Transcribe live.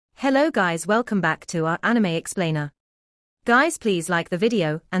Hello guys, welcome back to our anime explainer. Guys, please like the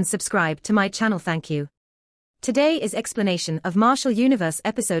video and subscribe to my channel, thank you. Today is explanation of Martial Universe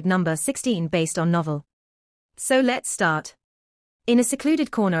episode number 16 based on novel. So let's start. In a secluded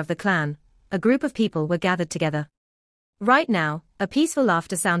corner of the clan, a group of people were gathered together. Right now, a peaceful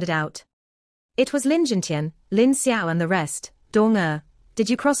laughter sounded out. It was Lin Jintian, Lin Xiao and the rest. Dong did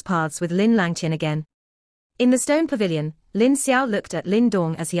you cross paths with Lin Langtian again? In the stone pavilion, Lin Xiao looked at Lin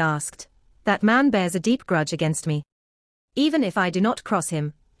Dong as he asked, "That man bears a deep grudge against me. Even if I do not cross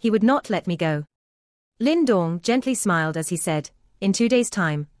him, he would not let me go." Lin Dong gently smiled as he said, "In 2 days'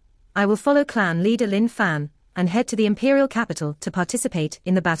 time, I will follow clan leader Lin Fan and head to the imperial capital to participate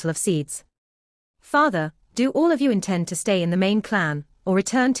in the Battle of Seeds." "Father, do all of you intend to stay in the main clan, or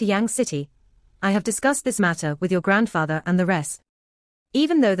return to Yang City? I have discussed this matter with your grandfather and the rest.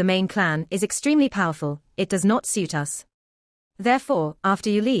 Even though the main clan is extremely powerful, it does not suit us. Therefore, after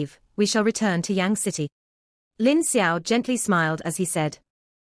you leave, we shall return to Yang City." Lin Xiao gently smiled as he said.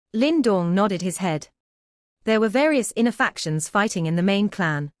 Lin Dong nodded his head. There were various inner factions fighting in the main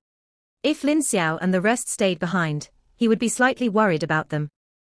clan. If Lin Xiao and the rest stayed behind, he would be slightly worried about them.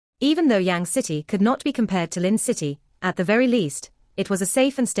 Even though Yang City could not be compared to Lin City, at the very least, it was a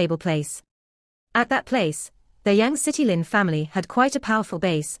safe and stable place. At that place, the Yang City Lin family had quite a powerful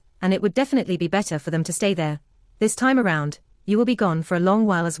base, and it would definitely be better for them to stay there. This time around, you will be gone for a long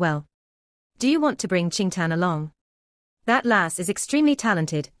while as well. Do you want to bring Qingtan along? That lass is extremely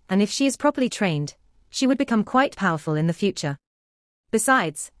talented, and if she is properly trained, she would become quite powerful in the future.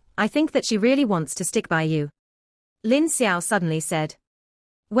 Besides, I think that she really wants to stick by you." Lin Xiao suddenly said.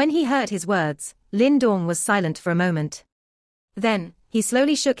 When he heard his words, Lin Dong was silent for a moment. Then, he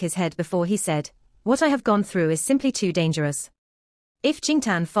slowly shook his head before he said, "What I have gone through is simply too dangerous. If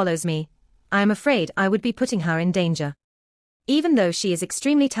Qingtan follows me, I am afraid I would be putting her in danger. Even though she is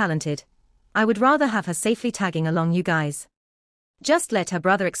extremely talented, I would rather have her safely tagging along you guys. Just let her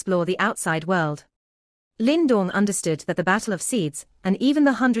brother explore the outside world." Lin Dong understood that the Battle of Seeds, and even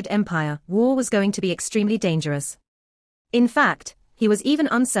the 100 Empire War was going to be extremely dangerous. In fact, he was even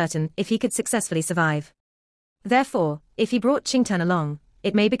uncertain if he could successfully survive. Therefore, if he brought Qingtan along,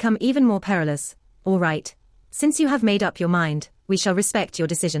 it may become even more perilous. "All right, since you have made up your mind, we shall respect your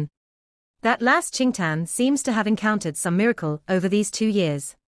decision. That last Qingtan seems to have encountered some miracle over these 2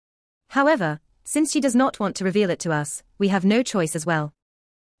 years. However, since she does not want to reveal it to us, we have no choice as well.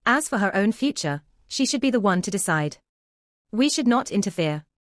 As for her own future, she should be the one to decide. We should not interfere."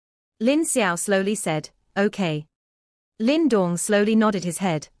 Lin Xiao slowly said, "Okay." Lin Dong slowly nodded his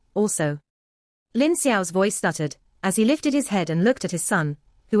head, also. Lin Xiao's voice stuttered, as he lifted his head and looked at his son,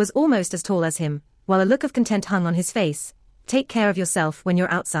 who was almost as tall as him, while a look of content hung on his face. "Take care of yourself when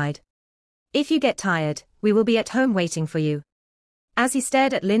you're outside. If you get tired, we will be at home waiting for you." As he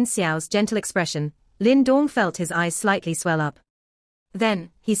stared at Lin Xiao's gentle expression, Lin Dong felt his eyes slightly swell up.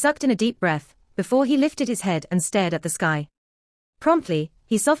 Then, he sucked in a deep breath, before he lifted his head and stared at the sky. Promptly,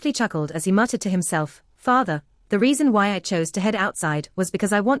 he softly chuckled as he muttered to himself, "Father, the reason why I chose to head outside was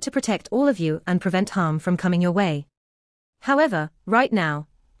because I want to protect all of you and prevent harm from coming your way. However, right now,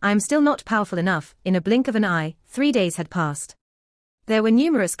 I am still not powerful enough." In a blink of an eye, 3 days had passed. There were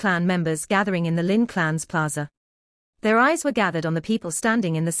numerous clan members gathering in the Lin clan's plaza. Their eyes were gathered on the people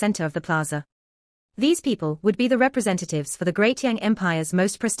standing in the center of the plaza. These people would be the representatives for the Great Yang Empire's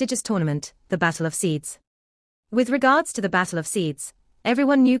most prestigious tournament, the Battle of Seeds. With regards to the Battle of Seeds,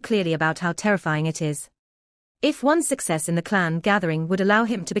 everyone knew clearly about how terrifying it is. If one's success in the clan gathering would allow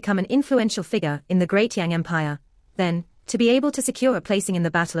him to become an influential figure in the Great Yang Empire, then, to be able to secure a placing in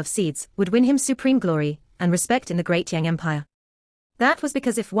the Battle of Seeds would win him supreme glory and respect in the Great Yang Empire. That was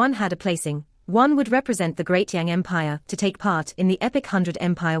because if one had a placing, one would represent the Great Yang Empire to take part in the epic 100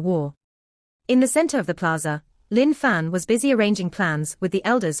 Empire War. In the center of the plaza, Lin Fan was busy arranging plans with the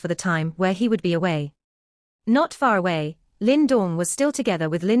elders for the time where he would be away. Not far away, Lin Dong was still together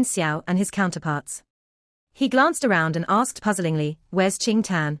with Lin Xiao and his counterparts. He glanced around and asked puzzlingly, "Where's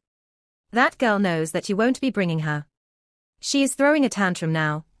Qingtan? That girl knows that you won't be bringing her. She is throwing a tantrum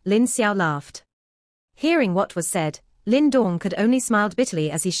now." Lin Xiao laughed. Hearing what was said, Lin Dong could only smile bitterly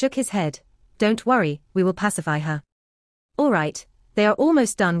as he shook his head. "Don't worry, we will pacify her." "All right, they are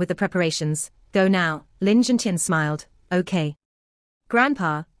almost done with the preparations, go now." Lin Jintian smiled, "Okay.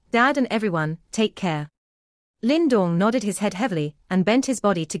 Grandpa, Dad and everyone, take care." Lin Dong nodded his head heavily and bent his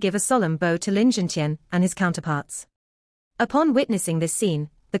body to give a solemn bow to Lin Jintian and his counterparts. Upon witnessing this scene,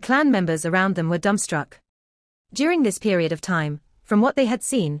 the clan members around them were dumbstruck. During this period of time, from what they had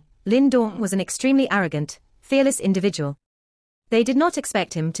seen, Lin Dong was an extremely arrogant, fearless individual. They did not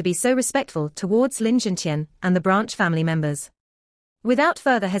expect him to be so respectful towards Lin Jintian and the branch family members. Without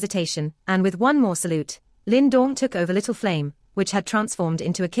further hesitation, and with one more salute, Lin Dong took over Little Flame, which had transformed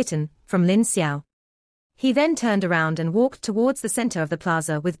into a kitten, from Lin Xiao. He then turned around and walked towards the center of the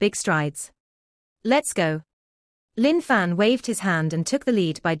plaza with big strides. Let's go. Lin Fan waved his hand and took the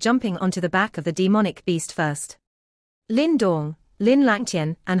lead by jumping onto the back of the demonic beast first. Lin Dong, Lin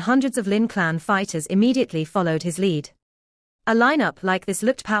Langtian, and hundreds of Lin clan fighters immediately followed his lead. A lineup like this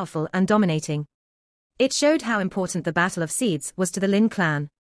looked powerful and dominating. It showed how important the Battle of Seeds was to the Lin clan.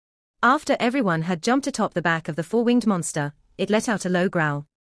 After everyone had jumped atop the back of the four-winged monster, it let out a low growl.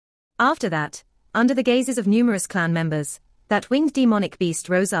 After that, under the gazes of numerous clan members, that winged demonic beast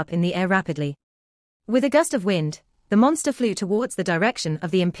rose up in the air rapidly. With a gust of wind, the monster flew towards the direction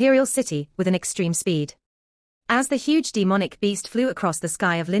of the Imperial City with an extreme speed. As the huge demonic beast flew across the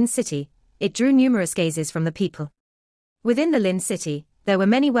sky of Lin City, it drew numerous gazes from the people. Within the Lin City, there were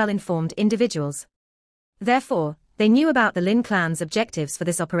many well-informed individuals. Therefore, they knew about the Lin clan's objectives for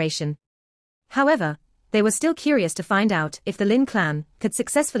this operation. However, they were still curious to find out if the Lin clan could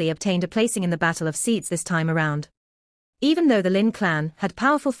successfully obtain a placing in the Battle of Seeds this time around. Even though the Lin clan had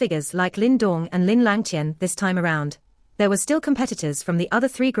powerful figures like Lin Dong and Lin Langtian this time around, there were still competitors from the other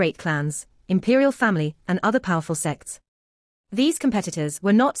three great clans, Imperial family, and other powerful sects. These competitors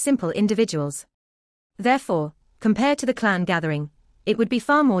were not simple individuals. Therefore, compared to the clan gathering, it would be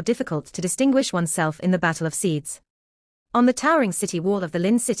far more difficult to distinguish oneself in the Battle of Seeds. On the towering city wall of the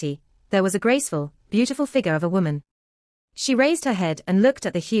Lin City, there was a graceful, beautiful figure of a woman. She raised her head and looked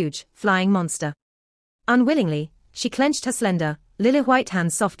at the huge, flying monster. Unwillingly, she clenched her slender, lily white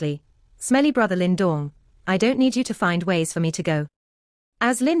hands softly. Smelly brother Lin Dong, I don't need you to find ways for me to go.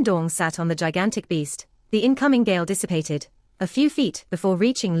 As Lin Dong sat on the gigantic beast, the incoming gale dissipated, a few feet before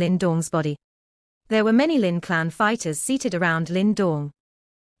reaching Lin Dong's body. There were many Lin clan fighters seated around Lin Dong.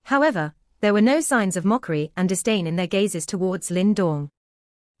 However, there were no signs of mockery and disdain in their gazes towards Lin Dong.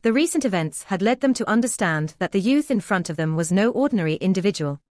 The recent events had led them to understand that the youth in front of them was no ordinary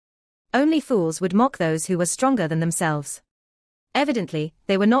individual. Only fools would mock those who were stronger than themselves. Evidently,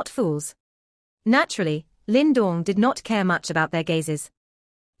 they were not fools. Naturally, Lin Dong did not care much about their gazes.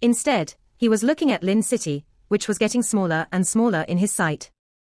 Instead, he was looking at Lin City, which was getting smaller and smaller in his sight.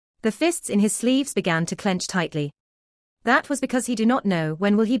 The fists in his sleeves began to clench tightly. That was because he do not know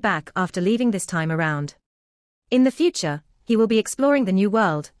when will he back after leaving this time around. In the future, he will be exploring the new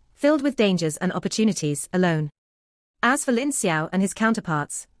world, filled with dangers and opportunities, alone. As for Lin Xiao and his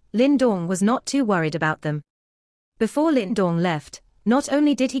counterparts, Lin Dong was not too worried about them. Before Lin Dong left, not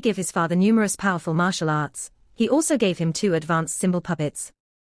only did he give his father numerous powerful martial arts, he also gave him 2 advanced symbol puppets.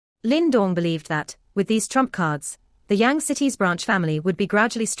 Lin Dong believed that, with these trump cards, the Yang City's branch family would be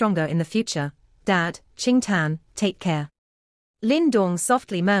gradually stronger in the future. Dad, Qing Tan, take care. Lin Dong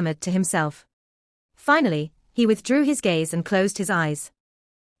softly murmured to himself. Finally, he withdrew his gaze and closed his eyes.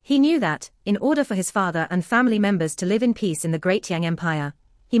 He knew that, in order for his father and family members to live in peace in the Great Yang Empire,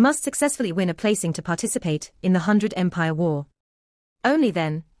 he must successfully win a placing to participate in the 100 Empire War. Only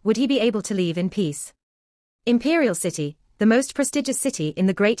then would he be able to live in peace. Imperial City, the most prestigious city in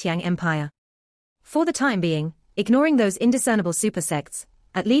the Great Yang Empire. For the time being, ignoring those indiscernible super sects,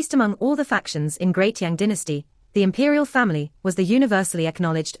 at least among all the factions in Great Yang Dynasty, the Imperial family was the universally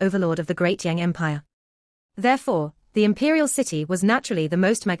acknowledged overlord of the Great Yang Empire. Therefore, the Imperial City was naturally the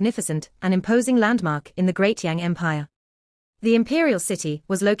most magnificent and imposing landmark in the Great Yang Empire. The Imperial City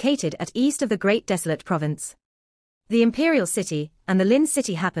was located at east of the Great Desolate Province. The Imperial City and the Lin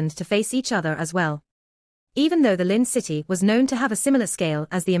City happened to face each other as well. Even though the Lin City was known to have a similar scale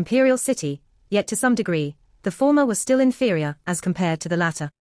as the Imperial City, yet to some degree, the former was still inferior as compared to the latter.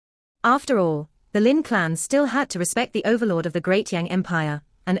 After all, the Lin clan still had to respect the overlord of the Great Yang Empire,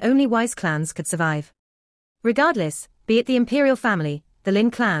 and only wise clans could survive. Regardless, be it the Imperial family, the Lin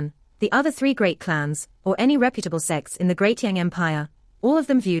clan, the other 3 great clans, or any reputable sects in the Great Yang Empire, all of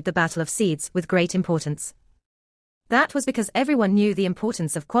them viewed the Battle of Seeds with great importance. That was because everyone knew the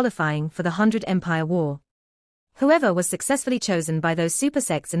importance of qualifying for the 100 Empire War. Whoever was successfully chosen by those super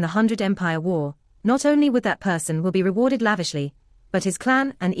sects in the 100 Empire War, not only would that person will be rewarded lavishly, but his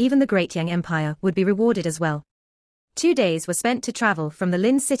clan and even the Great Yang Empire would be rewarded as well. 2 days were spent to travel from the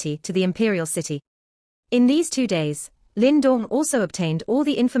Lin City to the Imperial City. In these 2 days, Lin Dong also obtained all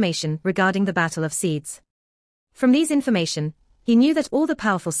the information regarding the Battle of Seeds. From these information, he knew that all the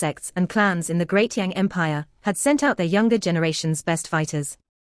powerful sects and clans in the Great Yang Empire had sent out their younger generation's best fighters.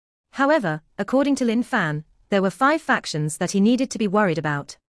 However, according to Lin Fan, there were 5 factions that he needed to be worried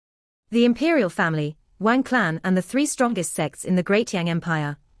about. The Imperial family, Wang clan, and the 3 strongest sects in the Great Yang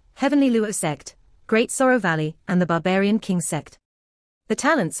Empire, Heavenly Luo sect, Great Sorrow Valley, and the Barbarian King sect. The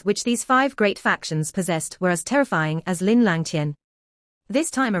talents which these 5 great factions possessed were as terrifying as Lin Langtian. This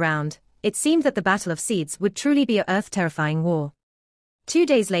time around, it seemed that the Battle of Seeds would truly be a earth-terrifying war. 2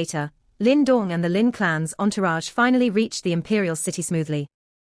 days later, Lin Dong and the Lin clan's entourage finally reached the imperial city smoothly.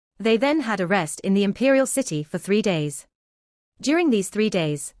 They then had a rest in the imperial city for 3 days. During these 3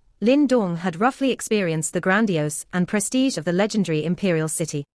 days, Lin Dong had roughly experienced the grandiose and prestige of the legendary imperial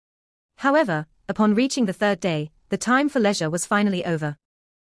city. However, upon reaching the 3rd day, the time for leisure was finally over.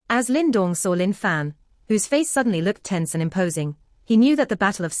 As Lin Dong saw Lin Fan, whose face suddenly looked tense and imposing, he knew that the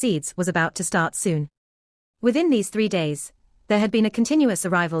Battle of Seeds was about to start soon. Within these 3 days, there had been a continuous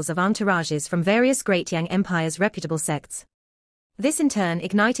arrivals of entourages from various Great Yang Empire's reputable sects. This in turn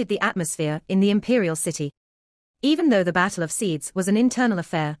ignited the atmosphere in the imperial city. Even though the Battle of Seeds was an internal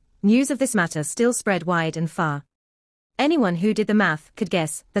affair, news of this matter still spread wide and far. Anyone who did the math could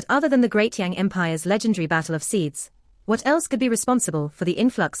guess that other than the Great Yang Empire's legendary Battle of Seeds, what else could be responsible for the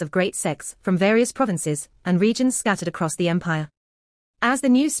influx of great sects from various provinces and regions scattered across the empire? As the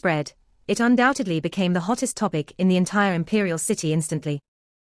news spread, it undoubtedly became the hottest topic in the entire imperial city instantly.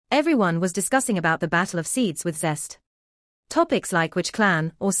 Everyone was discussing about the Battle of Seeds with zest. Topics like which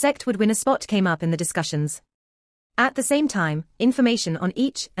clan or sect would win a spot came up in the discussions. At the same time, information on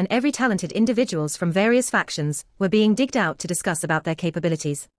each and every talented individuals from various factions were being digged out to discuss about their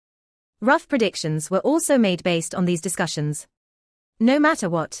capabilities. Rough predictions were also made based on these discussions. No matter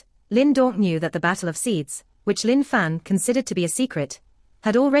what, Lin Dong knew that the Battle of Seeds, which Lin Fan considered to be a secret,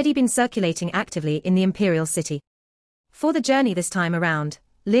 had already been circulating actively in the imperial city. For the journey this time around,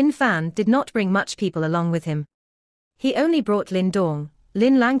 Lin Fan did not bring much people along with him. He only brought Lin Dong,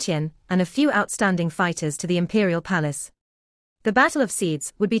 Lin Langtian, and a few outstanding fighters to the imperial palace. The Battle of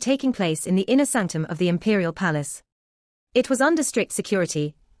Seeds would be taking place in the inner sanctum of the imperial palace. It was under strict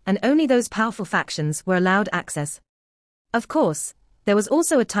security, and only those powerful factions were allowed access. Of course, there was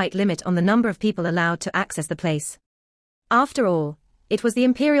also a tight limit on the number of people allowed to access the place. After all, it was the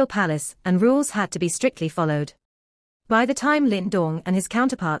imperial palace and rules had to be strictly followed. By the time Lin Dong and his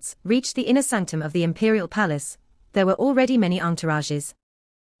counterparts reached the inner sanctum of the imperial palace, there were already many entourages.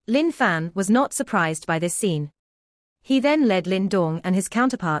 Lin Fan was not surprised by this scene. He then led Lin Dong and his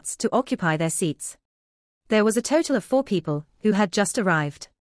counterparts to occupy their seats. There was a total of 4 people who had just arrived.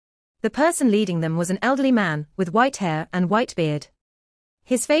 The person leading them was an elderly man with white hair and white beard.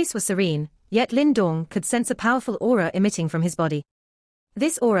 His face was serene, yet Lin Dong could sense a powerful aura emitting from his body.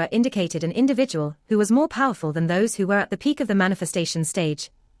 This aura indicated an individual who was more powerful than those who were at the peak of the manifestation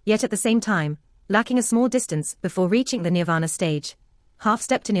stage, yet at the same time, lacking a small distance before reaching the Nirvana stage.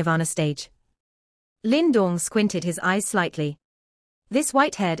 Half-step to Nirvana stage. Lin Dong squinted his eyes slightly. This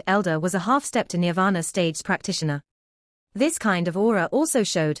white-haired elder was a half-step to Nirvana stage practitioner. This kind of aura also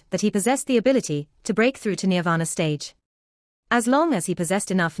showed that he possessed the ability to break through to Nirvana stage. As long as he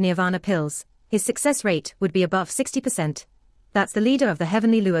possessed enough Nirvana pills, his success rate would be above 60%. That's the leader of the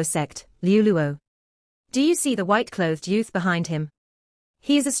Heavenly Luo sect, Liu Luo. Do you see the white-clothed youth behind him?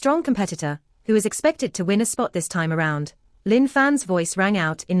 He is a strong competitor, who is expected to win a spot this time around. Lin Fan's voice rang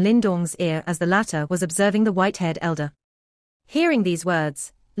out in Lin Dong's ear as the latter was observing the white-haired elder. Hearing these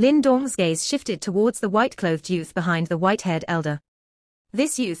words, Lin Dong's gaze shifted towards the white-clothed youth behind the white-haired elder.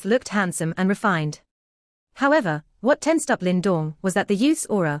 This youth looked handsome and refined. However, what tensed up Lin Dong was that the youth's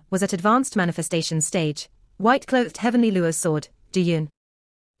aura was at advanced manifestation stage. White-clothed Heavenly Luo sword, Duyun.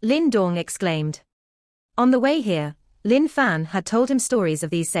 Lin Dong exclaimed. On the way here, Lin Fan had told him stories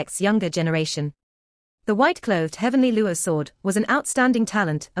of these sects' younger generation. The white-clothed Heavenly Luo sword was an outstanding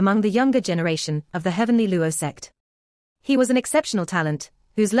talent among the younger generation of the Heavenly Luo sect. He was an exceptional talent,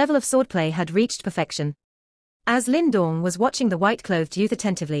 whose level of swordplay had reached perfection. As Lin Dong was watching the white-clothed youth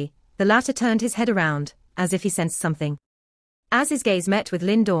attentively, the latter turned his head around, as if he sensed something. As his gaze met with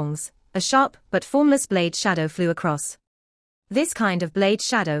Lin Dong's, a sharp but formless blade shadow flew across. This kind of blade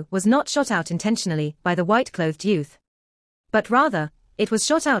shadow was not shot out intentionally by the white-clothed youth, but rather, it was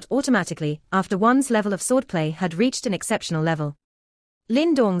shot out automatically after one's level of swordplay had reached an exceptional level.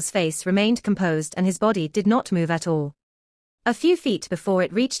 Lin Dong's face remained composed and his body did not move at all. A few feet before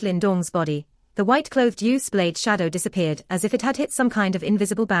it reached Lin Dong's body, the white-clothed youth's blade shadow disappeared as if it had hit some kind of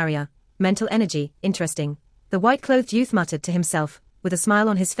invisible barrier. Mental energy, interesting, the white-clothed youth muttered to himself, with a smile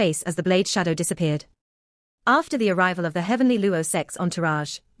on his face as the blade shadow disappeared. After the arrival of the Heavenly Luo sect's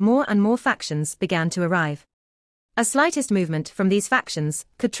entourage, more and more factions began to arrive. A slightest movement from these factions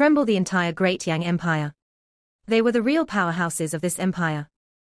could tremble the entire Great Yang Empire. They were the real powerhouses of this empire.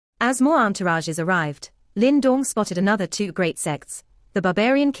 As more entourages arrived, Lin Dong spotted another 2 great sects, the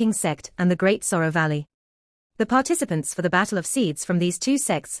Barbarian King sect and the Great Sorrow Valley. The participants for the Battle of Seeds from these 2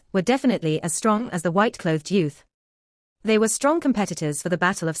 sects were definitely as strong as the white-clothed youth. They were strong competitors for the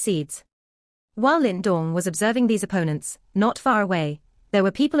Battle of Seeds. While Lin Dong was observing these opponents, not far away, there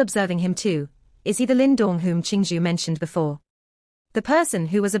were people observing him too. Is he the Lin Dong whom Qingzhu mentioned before? The person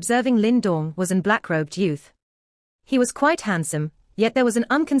who was observing Lin Dong was an black-robed youth. He was quite handsome, yet there was an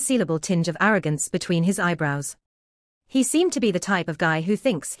unconcealable tinge of arrogance between his eyebrows. He seemed to be the type of guy who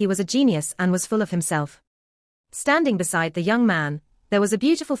thinks he was a genius and was full of himself. Standing beside the young man, there was a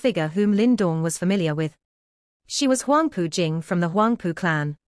beautiful figure whom Lin Dong was familiar with. She was Huangpu Jing from the Huangpu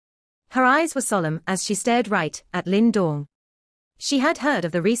clan. Her eyes were solemn as she stared right at Lin Dong. She had heard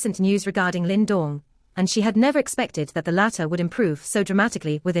of the recent news regarding Lin Dong, and she had never expected that the latter would improve so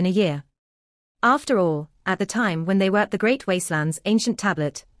dramatically within a year. After all, at the time when they were at the Great Wasteland's ancient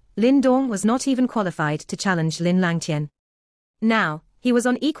tablet, Lin Dong was not even qualified to challenge Lin Langtian. Now, he was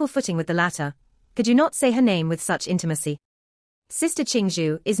on equal footing with the latter. Could you not say her name with such intimacy? Sister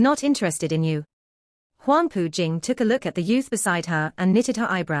Qingzhu is not interested in you. Huangpu Jing took a look at the youth beside her and knitted her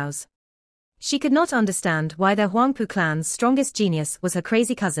eyebrows. She could not understand why their Huangpu clan's strongest genius was her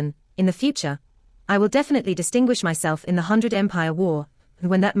crazy cousin. In the future, I will definitely distinguish myself in the 100 Empire War, and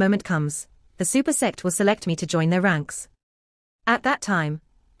when that moment comes, the super sect will select me to join their ranks. At that time,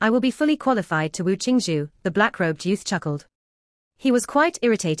 I will be fully qualified to woo Qingzhu, the black-robed youth chuckled. He was quite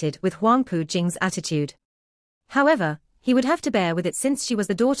irritated with Huangpu Jing's attitude. However, he would have to bear with it since she was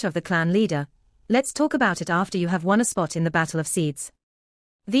the daughter of the clan leader. Let's talk about it after you have won a spot in the Battle of Seeds.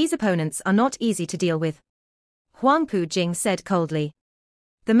 These opponents are not easy to deal with, Huangpu Jing said coldly.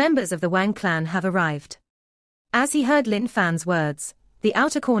 The members of the Wang clan have arrived. As he heard Lin Fan's words, the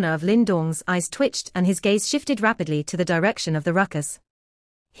outer corner of Lin Dong's eyes twitched and his gaze shifted rapidly to the direction of the ruckus.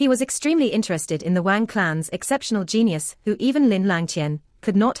 He was extremely interested in the Wang clan's exceptional genius who even Lin Langtian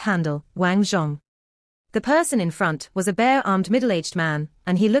could not handle, Wang Zhong. The person in front was a bare-armed middle-aged man,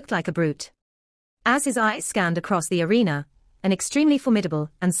 and he looked like a brute. As his eyes scanned across the arena, an extremely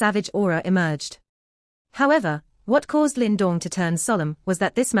formidable and savage aura emerged. However, what caused Lin Dong to turn solemn was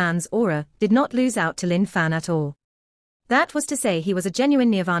that this man's aura did not lose out to Lin Fan at all. That was to say he was a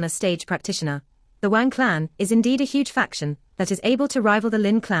genuine Nirvana stage practitioner. The Wang clan is indeed a huge faction that is able to rival the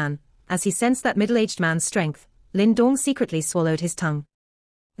Lin clan. As he sensed that middle-aged man's strength, Lin Dong secretly swallowed his tongue.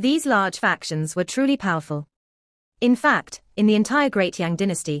 These large factions were truly powerful. In fact, in the entire Great Yang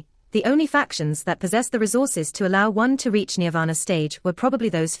dynasty, the only factions that possessed the resources to allow one to reach Nirvana stage were probably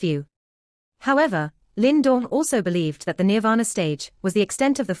those few. However, Lin Dong also believed that the Nirvana stage was the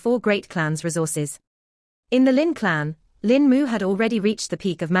extent of the four great clans' resources. In the Lin clan, Lin Mu had already reached the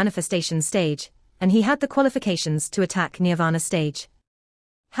peak of manifestation stage, and he had the qualifications to attack Nirvana stage.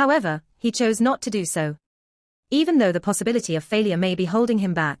 However, he chose not to do so. Even though the possibility of failure may be holding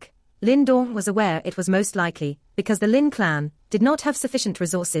him back, Lin Dong was aware it was most likely, because the Lin clan did not have sufficient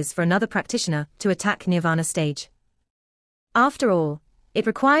resources for another practitioner to attack Nirvana stage. After all, it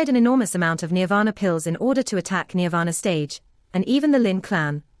required an enormous amount of Nirvana pills in order to attack Nirvana stage, and even the Lin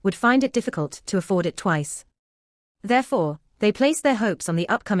clan would find it difficult to afford it twice. Therefore, they placed their hopes on the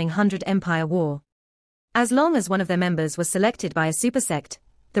upcoming 100 Empire War. As long as one of their members was selected by a super sect,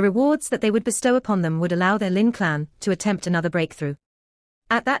 the rewards that they would bestow upon them would allow their Lin clan to attempt another breakthrough.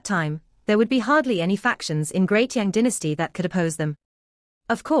 At that time, there would be hardly any factions in Great Yang dynasty that could oppose them.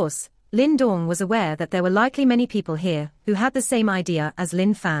 Of course, Lin Dong was aware that there were likely many people here who had the same idea as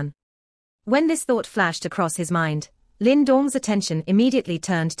Lin Fan. When this thought flashed across his mind, Lin Dong's attention immediately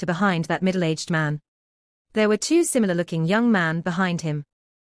turned to behind that middle-aged man. There were two similar-looking young men behind him.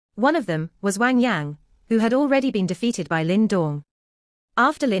 One of them was Wang Yang, who had already been defeated by Lin Dong.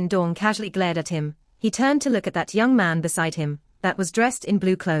 After Lin Dong casually glared at him, he turned to look at that young man beside him, that was dressed in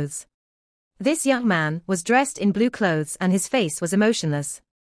blue clothes. This young man was dressed in blue clothes and his face was emotionless.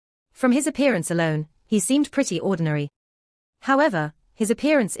 From his appearance alone, he seemed pretty ordinary. However, his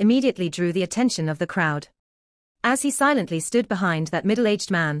appearance immediately drew the attention of the crowd. As he silently stood behind that middle-aged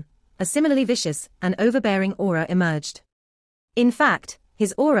man, a similarly vicious and overbearing aura emerged. In fact,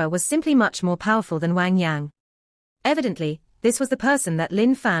 his aura was simply much more powerful than Wang Yang. Evidently, this was the person that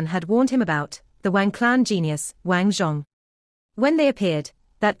Lin Fan had warned him about, the Wang clan genius, Wang Zhong. When they appeared,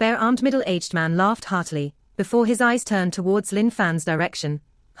 that bare-armed middle-aged man laughed heartily, before his eyes turned towards Lin Fan's direction.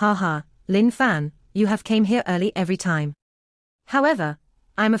 Ha ha, Lin Fan, you have came here early every time. However,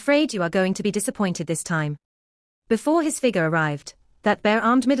 I am afraid you are going to be disappointed this time. Before his figure arrived, that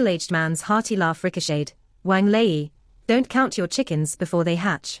bare-armed middle-aged man's hearty laugh ricocheted. Wang Lei, don't count your chickens before they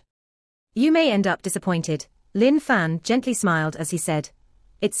hatch. You may end up disappointed, Lin Fan gently smiled as he said.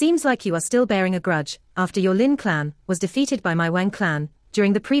 It seems like you are still bearing a grudge, after your Lin clan was defeated by my Wang clan,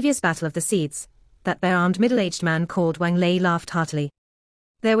 during the previous Battle of the Seeds. That bare-armed middle-aged man called Wang Lei laughed heartily.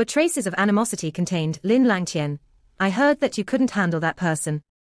 There were traces of animosity contained, Lin Langtian. I heard that you couldn't handle that person.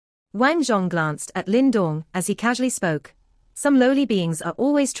 Wang Zhong glanced at Lin Dong as he casually spoke. some lowly beings are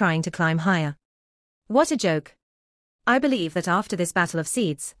always trying to climb higher. What a joke. I believe that after this battle of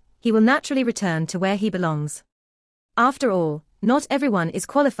seeds, he will naturally return to where he belongs. After all, not everyone is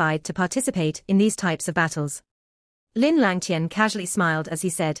qualified to participate in these types of battles. Lin Langtian casually smiled as he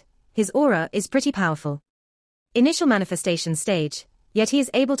said, his aura is pretty powerful. Initial manifestation stage, yet he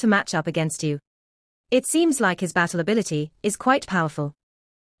is able to match up against you. It seems like his battle ability is quite powerful.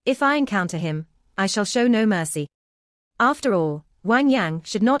 If I encounter him, I shall show no mercy. After all, Wang Yang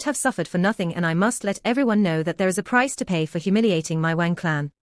should not have suffered for nothing, and I must let everyone know that there is a price to pay for humiliating my Wang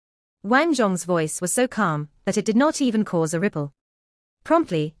clan. Wang Zhong's voice was so calm that it did not even cause a ripple.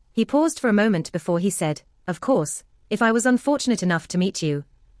 Promptly, he paused for a moment before he said, of course, if I was unfortunate enough to meet you,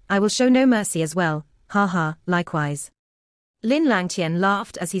 I will show no mercy as well, haha, likewise. Lin Langtian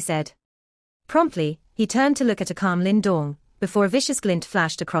laughed as he said. Promptly, he turned to look at a calm Lin Dong, before a vicious glint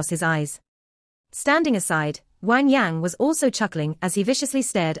flashed across his eyes. Standing aside, Wang Yang was also chuckling as he viciously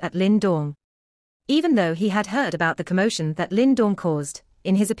stared at Lin Dong. Even though he had heard about the commotion that Lin Dong caused,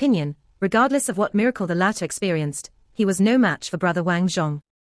 in his opinion, regardless of what miracle the latter experienced, he was no match for brother Wang Zhong.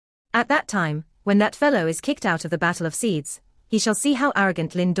 At that time, when that fellow is kicked out of the Battle of Seeds, he shall see how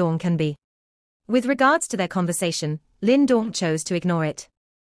arrogant Lin Dong can be. With regards to their conversation, Lin Dong chose to ignore it.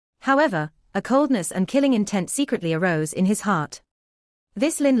 However, a coldness and killing intent secretly arose in his heart.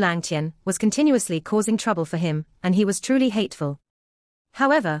 This Lin Langtian was continuously causing trouble for him, and he was truly hateful.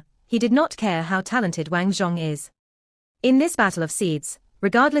 However, he did not care how talented Wang Zhong is. In this Battle of Seeds,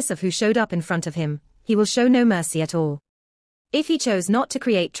 regardless of who showed up in front of him, he will show no mercy at all. If he chose not to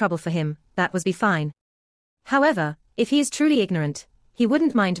create trouble for him, that was be fine. However, if he is truly ignorant, he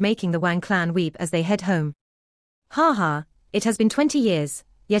wouldn't mind making the Wang clan weep as they head home. Ha ha, it has been 20 years,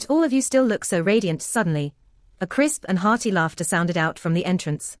 yet all of you still look so radiant. Suddenly, a crisp and hearty laughter sounded out from the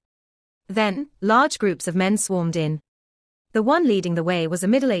entrance. Then, large groups of men swarmed in. The one leading the way was a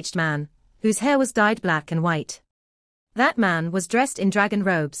middle-aged man, whose hair was dyed black and white. That man was dressed in dragon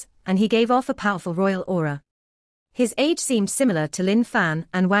robes, and he gave off a powerful royal aura. His age seemed similar to Lin Fan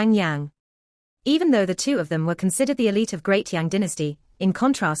and Wang Yang. Even though the two of them were considered the elite of Great Yang dynasty, in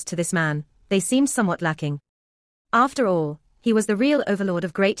contrast to this man, they seemed somewhat lacking. After all, he was the real overlord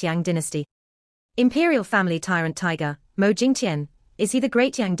of Great Yang dynasty. Imperial family tyrant Tiger, Mo Jingtian, is he the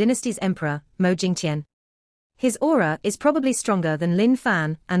Great Yang dynasty's emperor, Mo Jingtian? His aura is probably stronger than Lin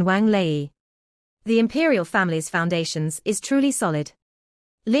Fan and Wang Lei. The imperial family's foundations is truly solid.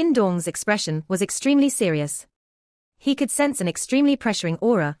 Lin Dong's expression was extremely serious. He could sense an extremely pressuring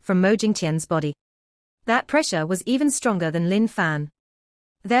aura from Mo Jingtian's body. That pressure was even stronger than Lin Fan.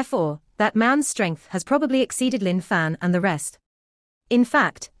 Therefore, that man's strength has probably exceeded Lin Fan and the rest. In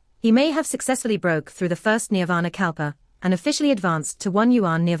fact, he may have successfully broke through the first Nirvana Kalpa, and officially advanced to 1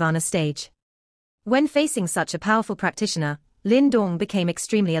 Yuan Nirvana stage. When facing such a powerful practitioner, Lin Dong became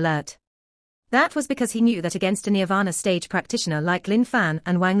extremely alert. That was because he knew that against a Nirvana stage practitioner like Lin Fan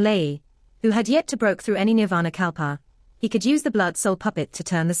and Wang Lei, who had yet to broke through any Nirvana Kalpa, he could use the blood soul puppet to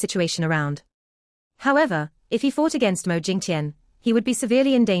turn the situation around. However, if he fought against Mo Jingtian, he would be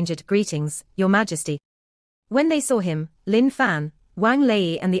severely endangered. Greetings, Your Majesty. When they saw him, Lin Fan, Wang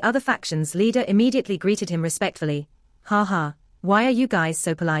Lei and the other faction's leader immediately greeted him respectfully. Ha, why are you guys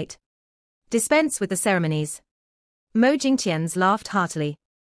so polite? Dispense with the ceremonies. Mo Jingtian's laughed heartily.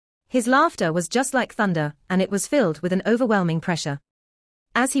 His laughter was just like thunder, and it was filled with an overwhelming pressure.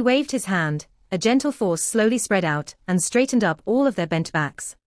 As he waved his hand, a gentle force slowly spread out and straightened up all of their bent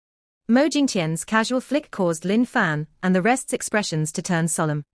backs. Mo Jingtian's casual flick caused Lin Fan and the rest's expressions to turn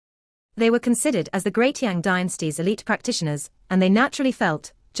solemn. They were considered as the Great Yang dynasty's elite practitioners, and they naturally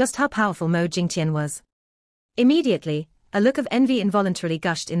felt just how powerful Mo Jingtian was. Immediately, a look of envy involuntarily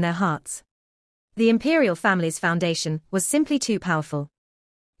gushed in their hearts. The imperial family's foundation was simply too powerful.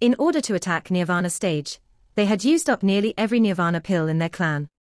 In order to attack Nirvana stage, they had used up nearly every Nirvana pill in their clan.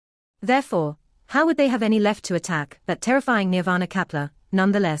 Therefore, how would they have any left to attack that terrifying Nirvana Kapla?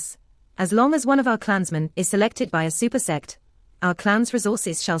 Nonetheless, as long as one of our clansmen is selected by a super sect, our clan's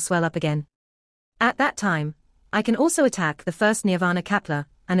resources shall swell up again. At that time, I can also attack the first Nirvana Kapla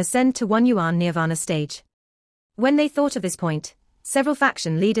and ascend to 1 Yuan Nirvana stage. When they thought of this point, several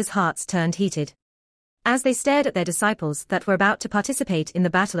faction leaders' hearts turned heated. As they stared at their disciples that were about to participate in the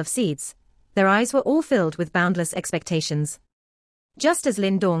Battle of Seeds, their eyes were all filled with boundless expectations. Just as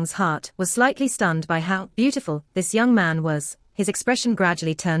Lin Dong's heart was slightly stunned by how beautiful this young man was, his expression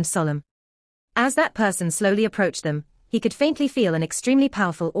gradually turned solemn. As that person slowly approached them, he could faintly feel an extremely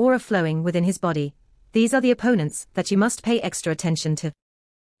powerful aura flowing within his body. These are the opponents that you must pay extra attention to.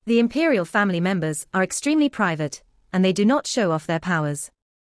 The imperial family members are extremely private, and they do not show off their powers.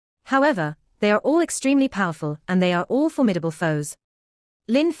 However, They are all extremely powerful and they are all formidable foes.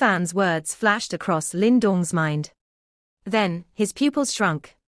 Lin Fan's words flashed across Lin Dong's mind. Then, his pupils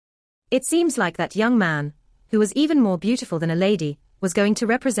shrunk. It seems like that young man, who was even more beautiful than a lady, was going to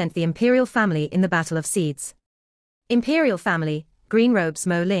represent the imperial family in the Battle of Seeds. Imperial family, green robes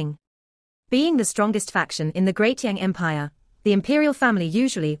Mo Ling. Being the strongest faction in the Great Yang Empire, the imperial family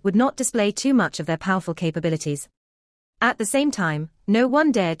usually would not display too much of their powerful capabilities. At the same time, no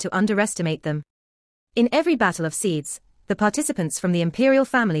one dared to underestimate them. In every Battle of Seeds, the participants from the imperial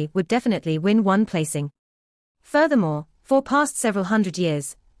family would definitely win one placing. Furthermore, for past several hundred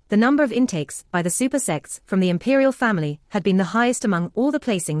years, the number of intakes by the super sects from the imperial family had been the highest among all the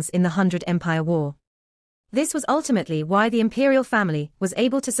placings in the 100 Empire War. This was ultimately why the imperial family was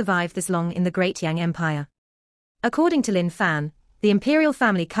able to survive this long in the Great Yang Empire. According to Lin Fan, the imperial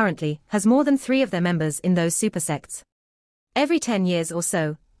family currently has more than 3 of their members in those super sects. Every 10 years or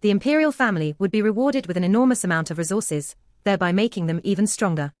so, the imperial family would be rewarded with an enormous amount of resources, thereby making them even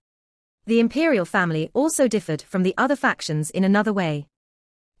stronger. The imperial family also differed from the other factions in another way.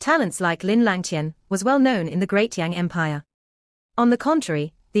 Talents like Lin Langtian was well known in the Great Yang Empire. On the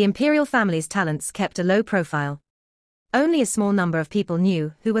contrary, the imperial family's talents kept a low profile. Only a small number of people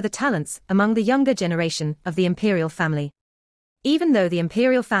knew who were the talents among the younger generation of the imperial family. Even though the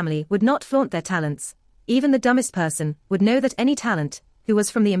imperial family would not flaunt their talents, even the dumbest person would know that any talent who was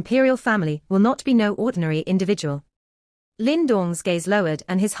from the imperial family will not be no ordinary individual. Lin Dong's gaze lowered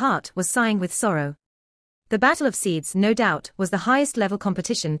and his heart was sighing with sorrow. The Battle of Seeds no doubt was the highest level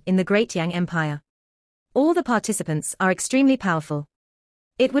competition in the Great Yang Empire. All the participants are extremely powerful.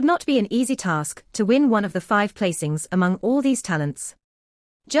 It would not be an easy task to win one of the 5 placings among all these talents.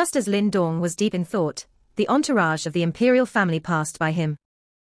 Just as Lin Dong was deep in thought, the entourage of the imperial family passed by him.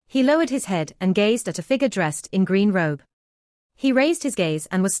 He lowered his head and gazed at a figure dressed in green robe. He raised his gaze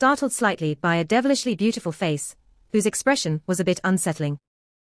and was startled slightly by a devilishly beautiful face, whose expression was a bit unsettling.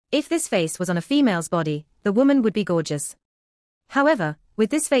 If this face was on a female's body, the woman would be gorgeous. However, with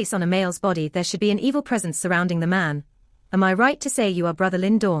this face on a male's body there should be an evil presence surrounding the man. Am I right to say you are Brother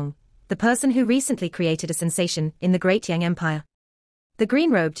Lin Dong, the person who recently created a sensation in the Great Yang Empire? The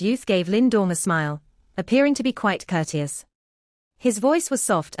green-robed youth gave Lin Dong a smile, appearing to be quite courteous. His voice was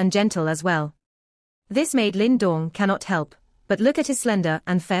soft and gentle as well. This made Lin Dong cannot help but look at his slender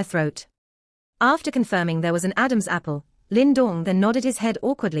and fair throat. After confirming there was an Adam's apple, Lin Dong then nodded his head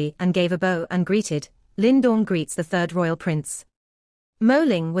awkwardly and gave a bow and greeted, Lin Dong greets the 3rd royal prince. Mo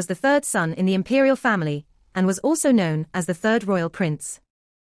Ling was the 3rd son in the imperial family, and was also known as the 3rd royal prince.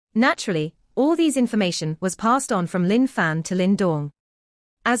 Naturally, all these information was passed on from Lin Fan to Lin Dong.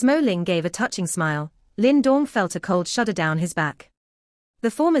 As Mo Ling gave a touching smile, Lin Dong felt a cold shudder down his back.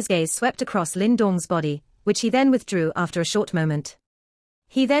 The former's gaze swept across Lin Dong's body, which he then withdrew after a short moment.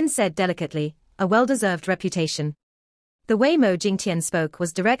 He then said delicately, a well-deserved reputation. The way Mo Jingtian spoke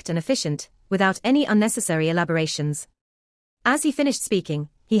was direct and efficient, without any unnecessary elaborations. As he finished speaking,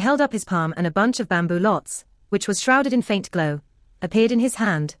 he held up his palm and a bunch of bamboo lots, which was shrouded in faint glow, appeared in his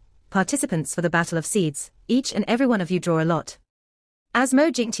hand. Participants for the Battle of Seeds, each and every one of you draw a lot. As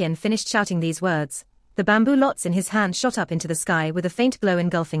Mo Jingtian finished shouting these words, the bamboo lots in his hand shot up into the sky with a faint glow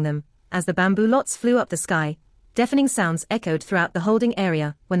engulfing them. As the bamboo lots flew up the sky, deafening sounds echoed throughout the holding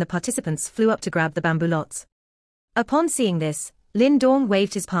area when the participants flew up to grab the bamboo lots. Upon seeing this, Lin Dong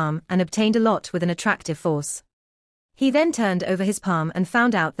waved his palm and obtained a lot with an attractive force. He then turned over his palm and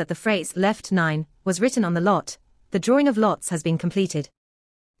found out that the phrase left 9 was written on the lot. The drawing of lots has been completed.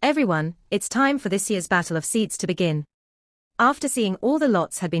 Everyone, it's time for this year's Battle of Seeds to begin. After seeing all the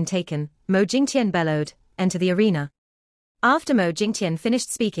lots had been taken, Mo Jingtian bellowed, enter the arena. After Mo Jingtian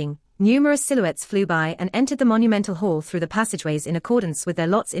finished speaking, numerous silhouettes flew by and entered the monumental hall through the passageways in accordance with their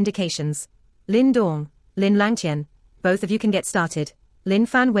lots' indications. Lin Dong, Lin Langtian, both of you can get started. Lin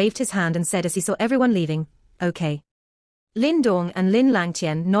Fan waved his hand and said as he saw everyone leaving, okay. Lin Dong and Lin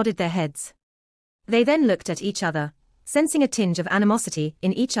Langtian nodded their heads. They then looked at each other, sensing a tinge of animosity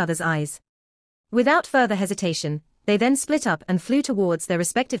in each other's eyes. Without further hesitation, they then split up and flew towards their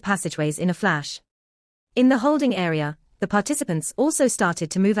respective passageways in a flash. In the holding area, the participants also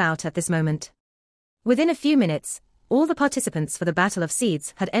started to move out at this moment. Within a few minutes, all the participants for the Battle of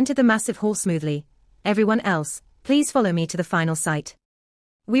Seeds had entered the massive hall smoothly. Everyone else, please follow me to the final site.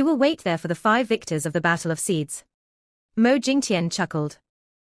 We will wait there for the 5 victors of the Battle of Seeds. Mo Jingtian chuckled.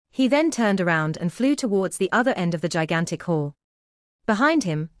 He then turned around and flew towards the other end of the gigantic hall. Behind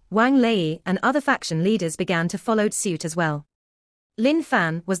him, Wang Lei and other faction leaders began to follow suit as well. Lin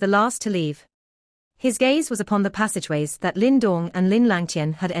Fan was the last to leave. His gaze was upon the passageways that Lin Dong and Lin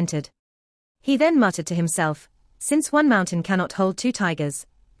Langtian had entered. He then muttered to himself, since one mountain cannot hold 2 tigers,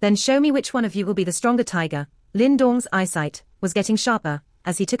 Then show me which one of you will be the stronger tiger. Lin Dong's eyesight was getting sharper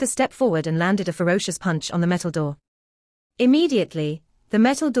as he took a step forward and landed a ferocious punch on the metal door. Immediately, the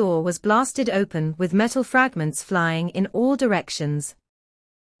metal door was blasted open with metal fragments flying in all directions.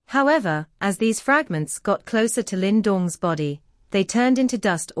 However, as these fragments got closer to Lin Dong's body, they turned into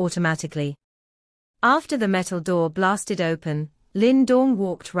dust automatically. After the metal door blasted open, Lin Dong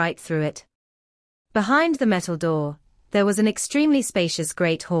walked right through it. Behind the metal door, there was an extremely spacious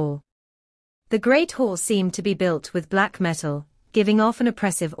great hall. The great hall seemed to be built with black metal, giving off an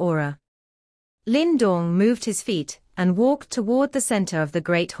oppressive aura. Lin Dong moved his feet and walked toward the center of the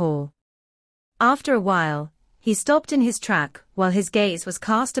great hall. After a while, he stopped in his track while his gaze was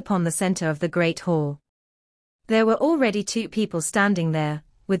cast upon the center of the great hall. There were already 2 people standing there,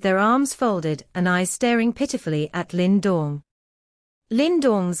 with their arms folded and eyes staring pitifully at Lin Dong. Lin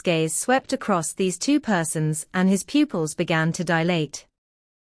Dong's gaze swept across these 2 persons and his pupils began to dilate.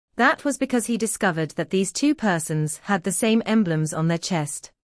 That was because he discovered that these 2 persons had the same emblems on their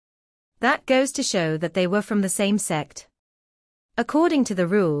chest. That goes to show that they were from the same sect. According to the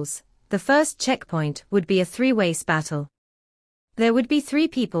rules, the first checkpoint would be a 3-way battle. There would be 3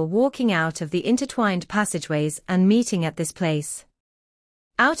 people walking out of the intertwined passageways and meeting at this place.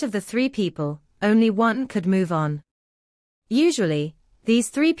 Out of the 3 people, only 1 could move on. Usually, these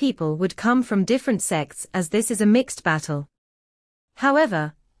 3 people would come from different sects as this is a mixed battle.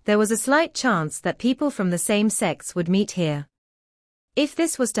 However, there was a slight chance that people from the same sects would meet here. If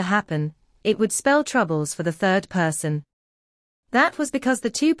this was to happen, it would spell troubles for the 3rd person. That was because the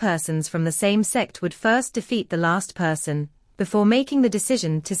 2 persons from the same sect would first defeat the last person, before making the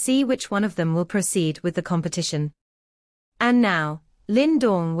decision to see which one of them will proceed with the competition. And now, Lin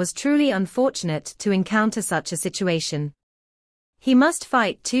Dong was truly unfortunate to encounter such a situation. He must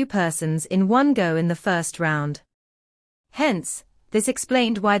fight 2 persons in one go in the first round. Hence, this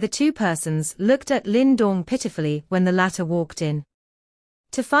explained why the 2 persons looked at Lin Dong pitifully when the latter walked in.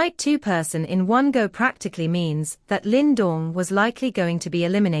 To fight 2 persons in one go practically means that Lin Dong was likely going to be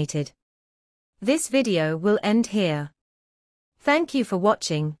eliminated. This video will end here. Thank you for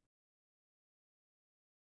watching.